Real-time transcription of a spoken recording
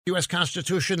The U.S.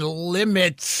 Constitution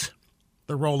limits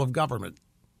the role of government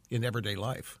in everyday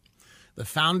life. The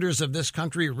founders of this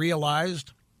country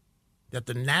realized that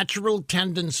the natural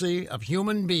tendency of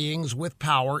human beings with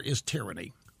power is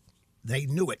tyranny. They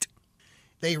knew it.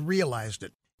 They realized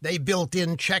it. They built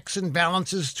in checks and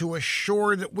balances to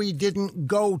assure that we didn't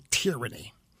go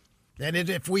tyranny. That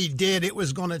if we did, it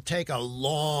was going to take a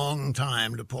long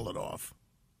time to pull it off.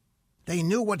 They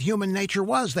knew what human nature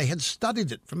was. They had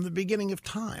studied it from the beginning of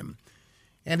time.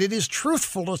 And it is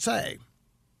truthful to say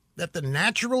that the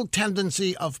natural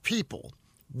tendency of people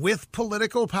with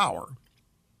political power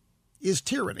is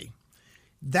tyranny.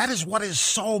 That is what is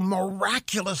so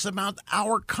miraculous about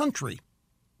our country.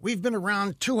 We've been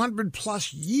around 200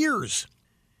 plus years,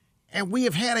 and we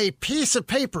have had a piece of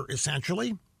paper,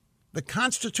 essentially, the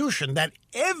Constitution, that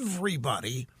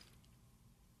everybody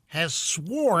has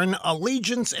sworn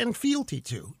allegiance and fealty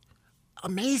to.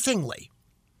 Amazingly.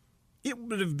 It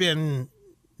would have been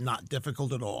not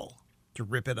difficult at all to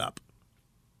rip it up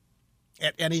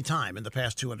at any time in the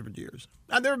past 200 years.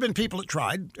 Now, there have been people that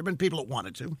tried. There have been people that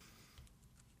wanted to.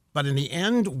 But in the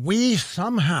end, we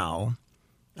somehow,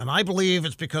 and I believe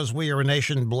it's because we are a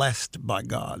nation blessed by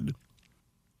God,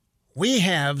 we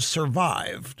have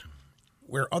survived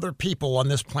where other people on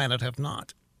this planet have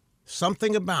not.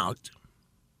 Something about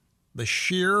the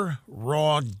sheer,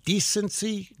 raw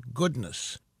decency,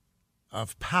 goodness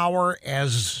of power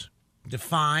as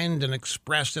defined and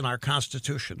expressed in our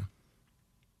Constitution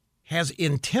has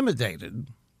intimidated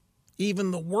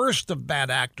even the worst of bad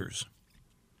actors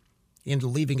into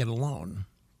leaving it alone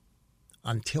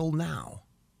until now.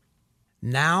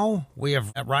 Now we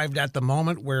have arrived at the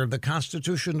moment where the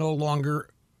Constitution no longer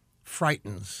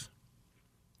frightens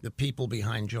the people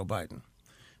behind Joe Biden.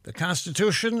 The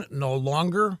Constitution no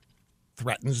longer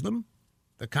threatens them.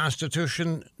 The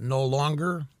Constitution no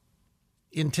longer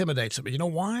intimidates them. You know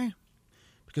why?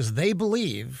 Because they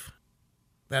believe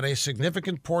that a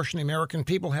significant portion of the American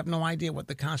people have no idea what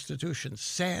the Constitution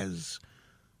says.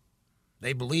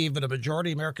 They believe that a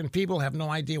majority of American people have no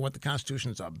idea what the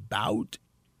Constitution's about.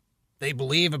 They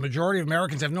believe a majority of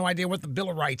Americans have no idea what the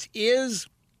Bill of Rights is.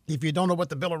 If you don't know what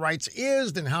the Bill of Rights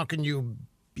is, then how can you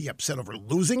be upset over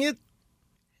losing it?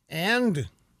 And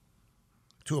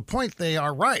to a point, they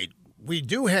are right. We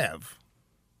do have,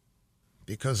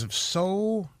 because of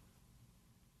so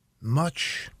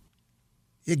much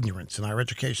ignorance in our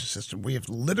education system, we have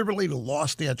literally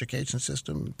lost the education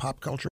system, pop culture.